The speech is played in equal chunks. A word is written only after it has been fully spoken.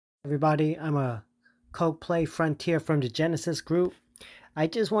Everybody, I'm a KOK-PLAY Frontier from the Genesis group. I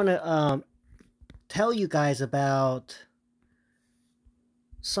just want to tell you guys about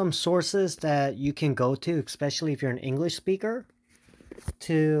some sources that you can go to, especially if you're an English speaker,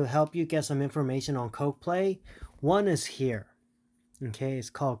 to help you get some information on KOK-PLAY. One is here. Okay,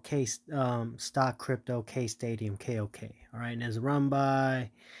 it's called Stock Crypto K Stadium KOK. All right, and it's run by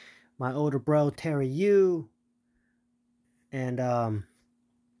my older bro Terry Yu, and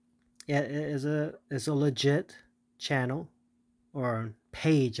yeah, it's a legit channel or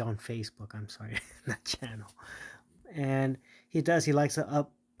page on Facebook. I'm sorry, not channel. And he likes to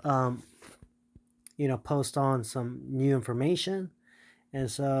post on some new information,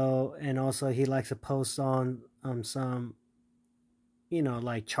 and also he likes to post on some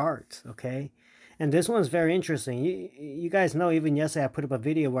like charts. Okay, and this one's very interesting. You guys know, even yesterday I put up a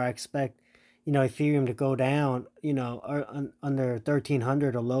video where I expect Ethereum to go down, or under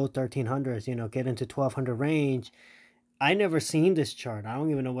 1300 or low 1300s, get into 1200 range. I never seen this chart. I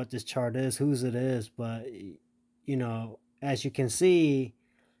don't even know what this chart is, whose it is, but as you can see,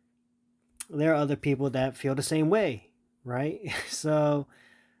 there are other people that feel the same way, right? So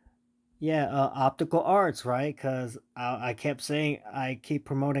yeah, optical arts, right? Because I kept saying I keep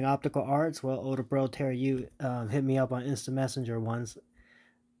promoting optical arts. Well, older bro Terry, you hit me up on Instant Messenger once,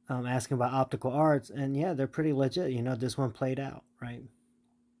 asking about optical arts, and yeah, they're pretty legit. This one played out, right?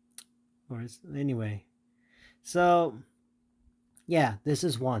 Anyway, so yeah, this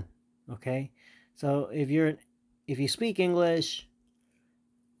is one. Okay, so if you speak English,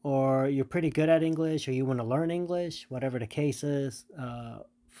 or you're pretty good at English, or you want to learn English, whatever the case is,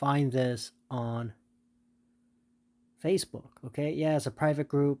 find this on Facebook. Okay, yeah, it's a private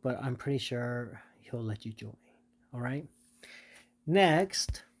group, but I'm pretty sure he'll let you join. All right.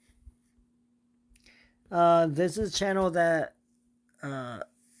 Next, this is a channel that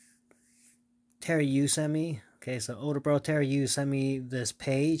Terry Yu sent me. Okay, so older bro Terry Yu sent me this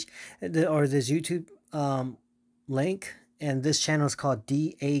page, or this YouTube link, and this channel is called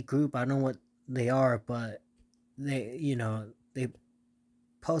DA Group. I don't know what they are, but they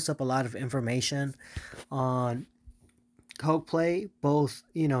post up a lot of information on KOK-PLAY, both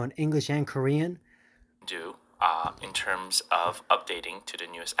in English and Korean. Do in terms of updating to the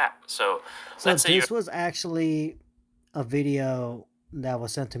newest app. So let's say this was actually a video that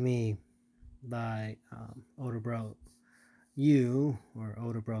was sent to me by older bro you, or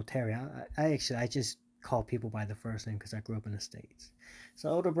older bro Terry. I just call people by the first name because I grew up in the States. So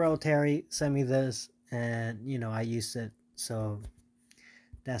older bro Terry sent me this, and I used it, so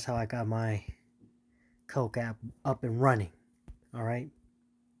that's how I got my Coke app up and running. All right.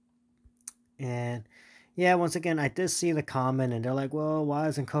 And yeah, once again, I did see the comment, and they're like, well, why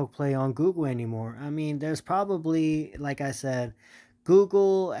isn't KOK-PLAY on Google anymore? I mean, there's probably, like I said,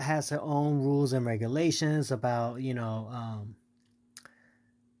 Google has their own rules and regulations about,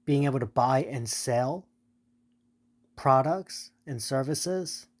 being able to buy and sell products and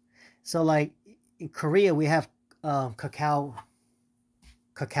services. So like in Korea, we have Kakao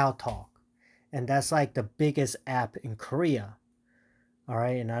Talk, and that's like the biggest app in Korea. All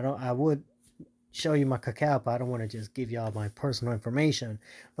right, and I would show you my Kakao, but I don't want to just give y'all my personal information.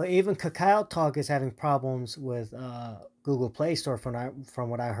 But even Kakao Talk is having problems with Google Play Store from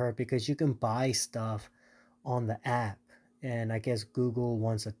what I heard, because you can buy stuff on the app, and I guess Google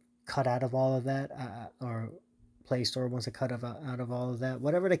wants a cut out of all of that, or Play Store wants a cut out of all of that,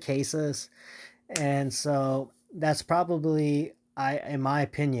 whatever the case is. And so that's probably, in my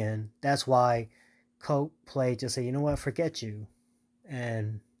opinion, that's why KOK-PLAY just say, you know what, forget you,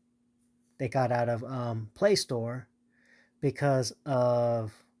 and they got out of Play Store because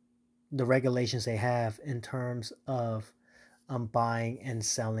of the regulations they have in terms of buying and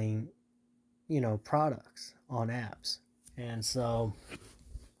selling, products on apps. And so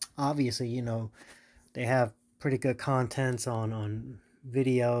obviously, they have pretty good contents on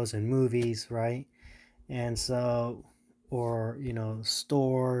videos and movies, right? And so, or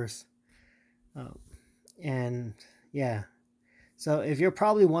stores, and yeah. So if you're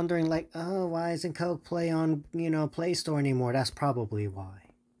probably wondering, like, oh, why isn't KOK-PLAY on Play Store anymore? That's probably why.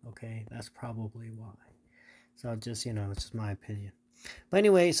 Okay, that's probably why. So just it's just my opinion. But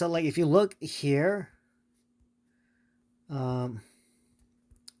anyway, so like if you look here,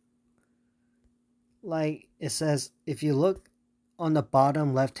 like it says, if you look on the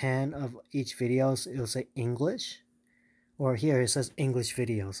bottom left hand of each video, it'll say English, or here it says English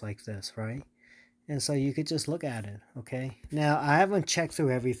videos, like this, right? And so you could just look at it. Okay, now I haven't checked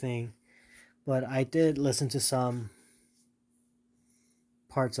through everything, but I did listen to some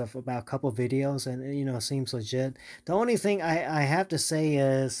parts of about a couple videos, and it seems legit. The only thing I have to say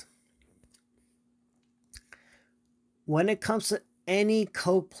is, when it comes to any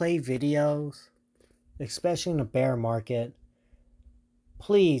KOK-PLAY videos, especially in the bear market,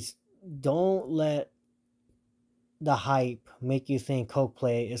 please don't let the hype make you think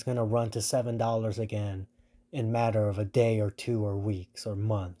KOK-PLAY is going to run to $7 again in a matter of a day or two or weeks or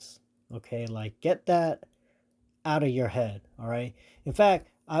months. Okay, like get that out of your head. All right. In fact,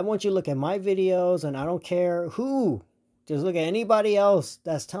 I want you to look at my videos, and I don't care who. Just look at anybody else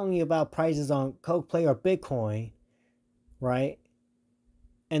that's telling you about prices on KOK-PLAY or Bitcoin, right?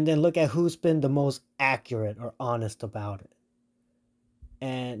 And then look at who's been the most accurate or honest about it.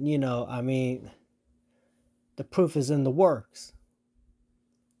 And, you know, I mean, the proof is in the works.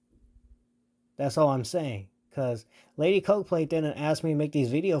 That's all I'm saying. Because Lady KOK-PLAY didn't ask me to make these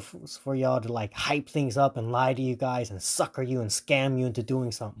videos for y'all to like hype things up and lie to you guys and sucker you and scam you into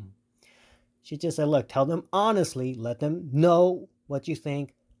doing something. She just said, look, tell them honestly, let them know what you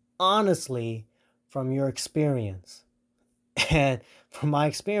think honestly from your experience. And from my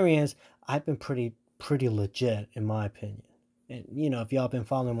experience, I've been pretty legit in my opinion. And you know, if y'all been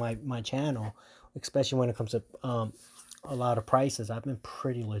following my channel, especially when it comes to a lot of prices, I've been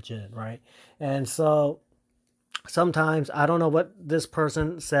pretty legit, right? And so sometimes I don't know what this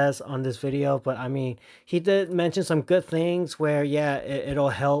person says on this video, but I mean, he did mention some good things where, yeah, it'll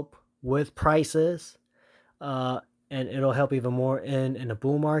help with prices, and it'll help even more in a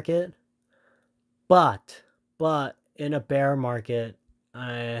bull market. But in a bear market,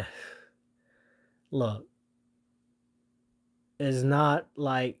 look, it's not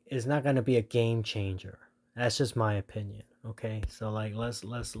going to be a game changer. That's just my opinion. Okay, so like let's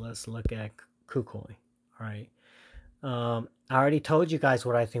look at KuCoin. All right. I already told you guys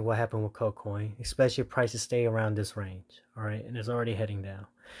what I think will happen with KuCoin, especially if prices stay around this range. All right, and it's already heading down.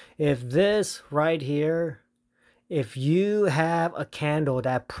 If this right here, if you have a candle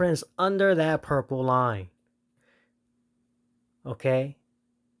that prints under that purple line, okay,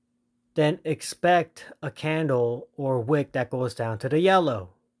 then expect a candle or wick that goes down to the yellow.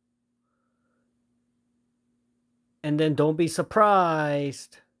 And then don't be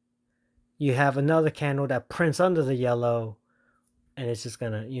surprised you have another candle that prints under the yellow, and it's just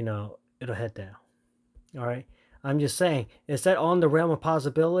gonna, you know, it'll head down. All right. I'm just saying, is that on the realm of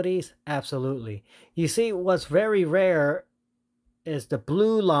possibilities? Absolutely. You see, what's very rare is the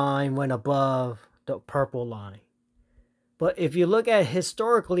blue line went above the purple line. But if you look at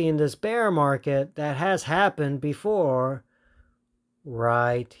historically in this bear market, that has happened before,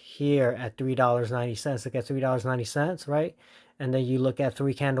 right here at $3.90. Look at $3.90, right? And then you look at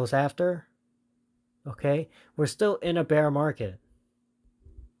 3 candles after. Okay, we're still in a bear market.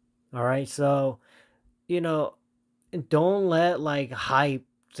 All right, so, you know, don't let like hype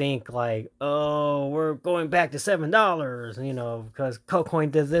think like, oh, we're going back to $7, you know, because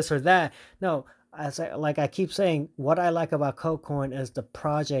KuCoin did this or that. No, like I keep saying, what I like about KuCoin is the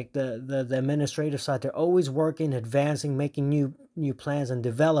project, the administrative side. They're always working, advancing, making new plans and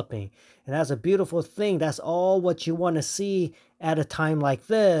developing, and that's a beautiful thing. That's all what you want to see at a time like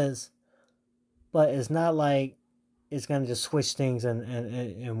this. But it's not like it's gonna just switch things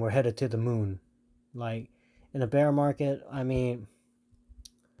and we're headed to the moon. Like in a bear market, I mean,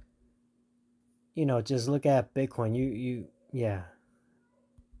 you know, just look at Bitcoin. Yeah.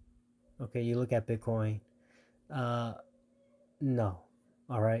 Okay, you look at Bitcoin. No.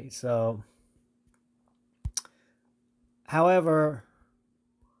 All right. So, however,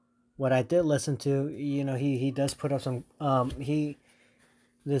 what I did listen to, you know, he does put up some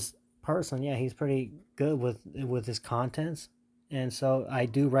this person, yeah, he's pretty good with his contents, and so I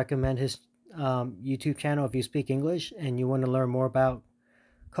do recommend his YouTube channel if you speak English and you want to learn more about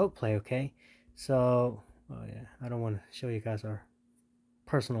KOK-PLAY. Okay, so oh yeah, I don't want to show you guys our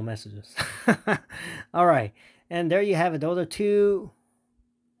personal messages. All right, and there you have it. Those are 2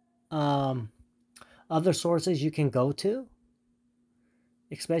 other sources you can go to,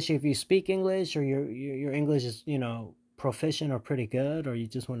 especially if you speak English or your English is, you know, proficient or pretty good, or you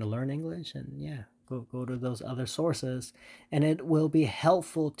just want to learn English. And yeah, go to those other sources, and it will be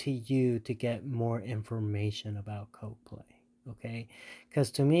helpful to you to get more information about KOK-PLAY. Okay,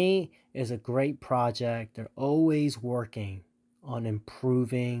 because to me, it's a great project. They're always working on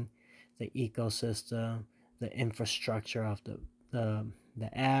improving the ecosystem, the infrastructure of the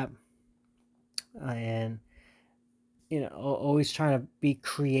app, and you know, always trying to be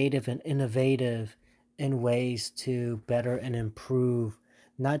creative and innovative in ways to better and improve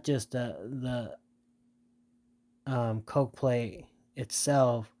not just the KOK-PLAY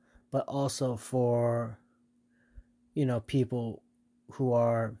itself, but also for, you know, people who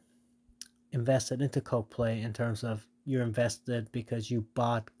are invested into KOK-PLAY in terms of you're invested because you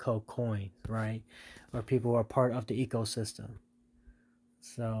bought KOK coins, right? Or people who are part of the ecosystem.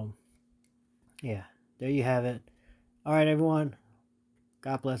 So, yeah, there you have it. All right, everyone.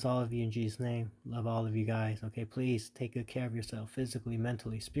 God bless all of you in Jesus' name. Love all of you guys. Okay, please take good care of yourself physically,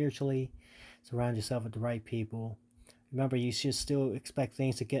 mentally, spiritually. Surround yourself with the right people. Remember, you should still expect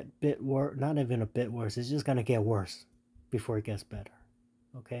things to get a bit worse. Not even a bit worse. It's just going to get worse before it gets better.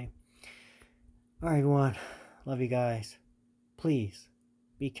 Okay? All right, everyone. Love you guys. Please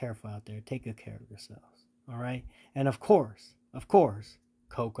be careful out there. Take good care of yourselves. All right? And of course,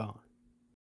 KOK on.